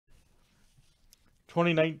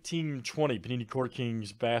2019-20 Panini Court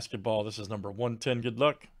Kings basketball. This is number 110. Good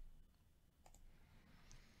luck.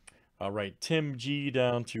 All right, Tim G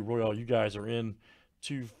down to Royal. You guys are in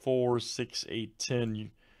 2, 4, 6, 8, 10. You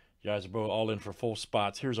guys are both all in for full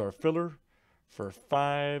spots. Here's our filler for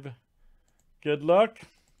 5. Good luck.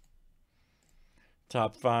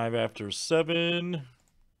 Top 5 after 7.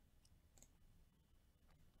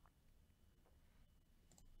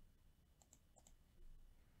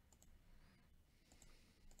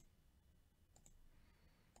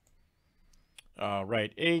 All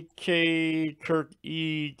right, AK, Kirk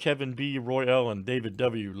E, Kevin B, Roy L, and David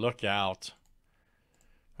W. Look out.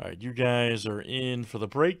 All right, you guys are in for the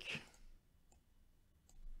break.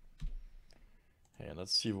 And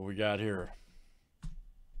let's see what we got here.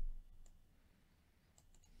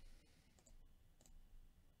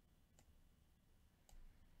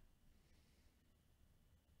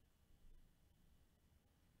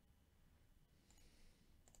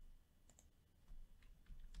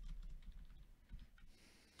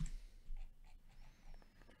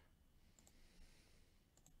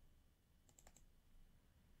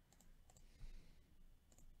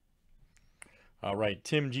 All right,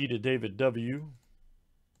 Tim G to David W.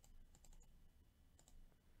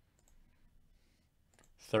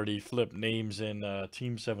 30 flip names and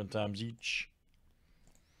team 7 times each.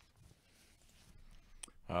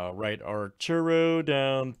 All right, Arturo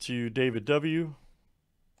down to David W.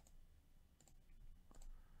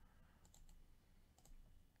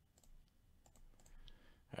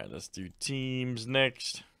 All right, let's do teams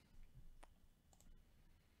next.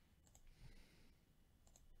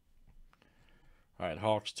 All right,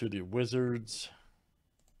 Hawks to the Wizards.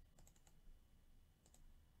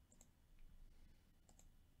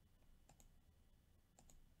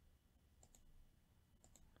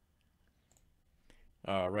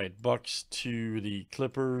 All right, Bucks to the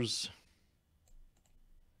Clippers.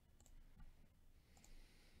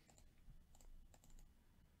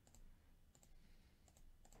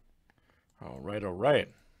 All right, all right.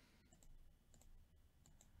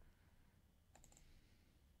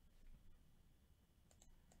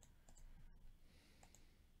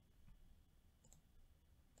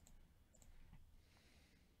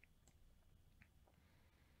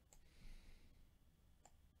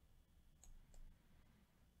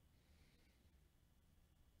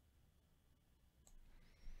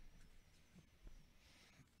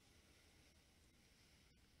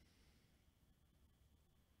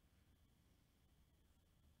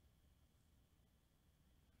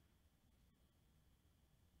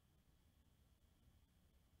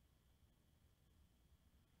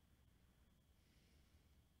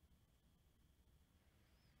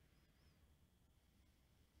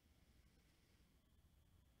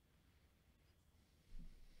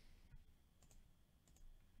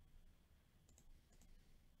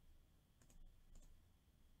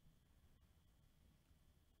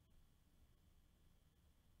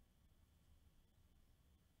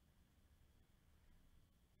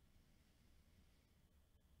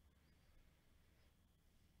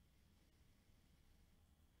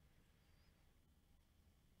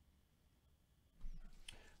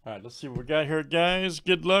 All right, let's see what we got here, guys.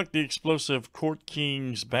 Good luck. The explosive Court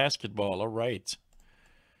Kings basketball. All right.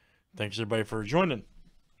 Thanks, everybody, for joining.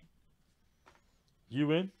 You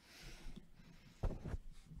in?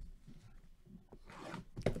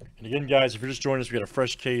 And again, guys, if you're just joining us, we got a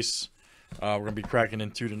fresh case we're going to be cracking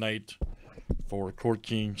into tonight for Court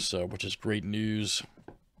Kings, which is great news.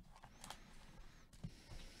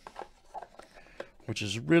 Which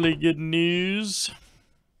is really good news.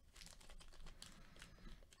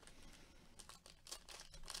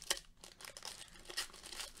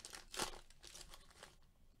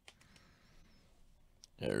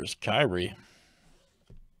 There's Kyrie.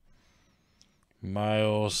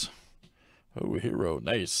 Miles. Oh, hero.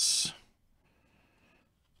 Nice.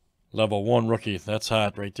 Level 1 rookie. That's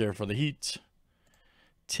hot right there for the Heat.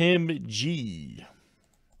 Tim G.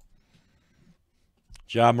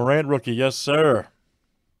 Ja Morant rookie. Yes, sir.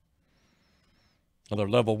 Another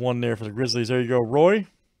level 1 there for the Grizzlies. There you go, Roy.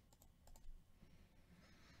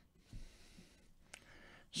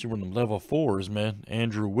 See one of them level 4s, man.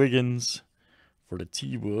 Andrew Wiggins for the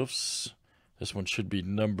T-Wolves. This one should be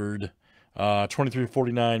numbered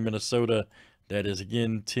 2349 Minnesota. That is,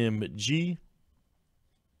 again, Tim G.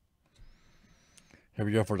 Here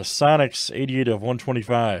we go for the Sonics, 88 of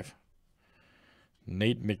 125.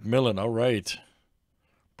 Nate McMillan, all right.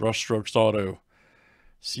 Brushstrokes auto.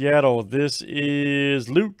 Seattle, this is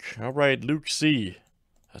Luke. All right, Luke C.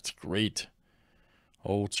 That's great.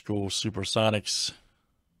 Old school Supersonics.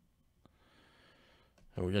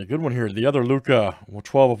 Oh, we got a good one here. The other Luca,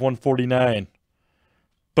 12 of 149.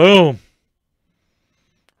 Boom.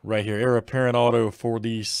 Right here. Heir apparent auto for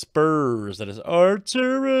the Spurs. That is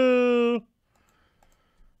Arturo.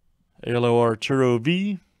 Hello, Arturo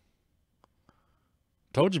V.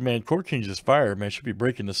 Told you, man. Court Kings is fire, man. Should be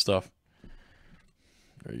breaking this stuff.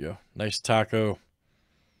 There you go. Nice taco.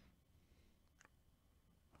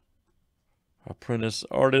 Apprentice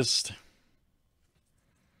artist.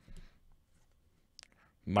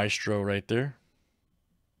 Maestro right there.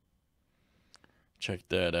 Check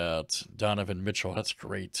that out. Donovan Mitchell. That's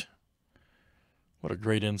great. What a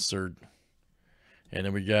great insert. And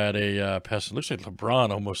then we got a pass. It looks like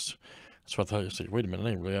LeBron almost. That's what I thought. I was like, wait a minute.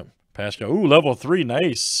 I ain't really up. Pascal. Ooh, level 3.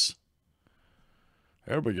 Nice.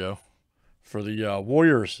 There we go. For the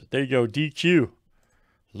Warriors. There you go. DQ.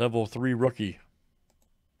 Level 3 rookie.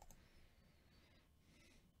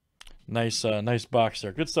 Nice, nice box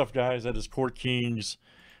there. Good stuff, guys. That is Court Kings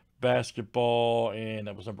basketball, and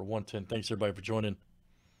that was number 110. Thanks, everybody, for joining.